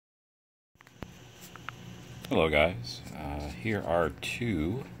Hello guys, here are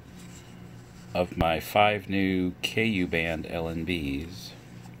two of my 5 new Ku-Band LNBs.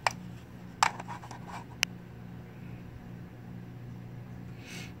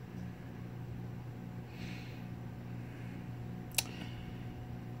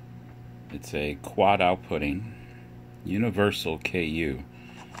 It's a quad outputting universal KU.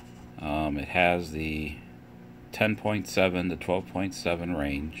 It has the 10.7 to 12.7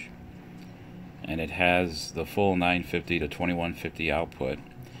 range, and it has the full 950 to 2150 output,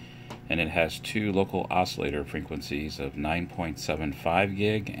 and it has two local oscillator frequencies of 9.75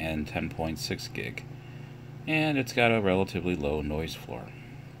 gig and 10.6 gig, and it's got a relatively low noise floor.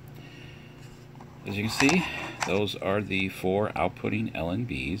 As you can see, those are the 4 outputting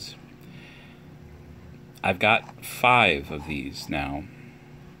LNBs. I've got 5 of these now.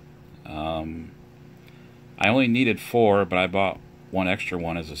 I only needed 4, but I bought one extra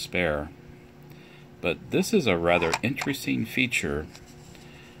one as a spare. But this is a rather interesting feature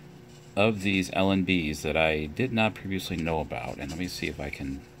of these LNBs that I did not previously know about. And let me see if I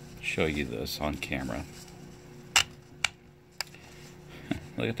can show you this on camera.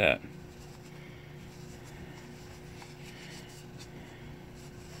 Look at that.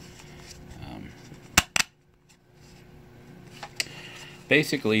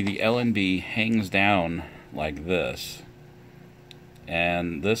 Basically, the LNB hangs down like this,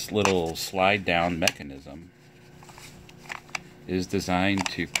 and this little slide down mechanism is designed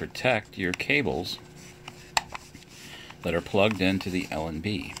to protect your cables that are plugged into the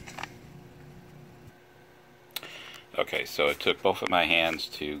LNB. Okay, so it took both of my hands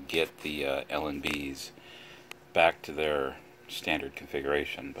to get the LNBs back to their standard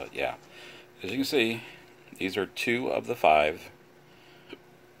configuration, but yeah, as you can see, these are 2 of the 5.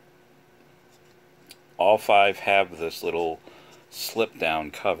 All 5 have this little slip down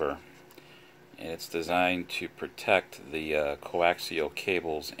cover, and it's designed to protect the coaxial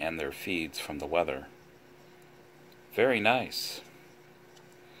cables and their feeds from the weather. Very nice.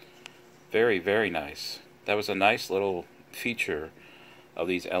 Very, very nice. That was a nice little feature of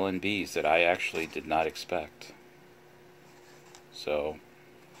these LNBs that I actually did not expect. So,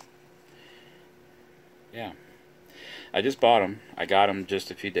 yeah. I just bought them. I got them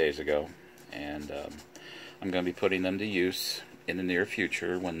just a few days ago, and I'm going to be putting them to use in the near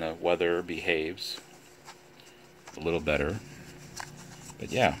future when the weather behaves a little better.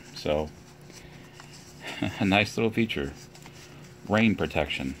 But yeah, so a nice little feature. Rain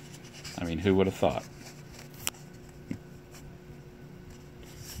protection. I mean, who would have thought?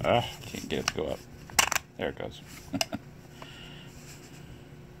 Can't get it to go up. There it goes.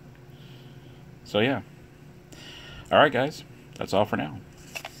 So yeah. Alright guys, that's all for now.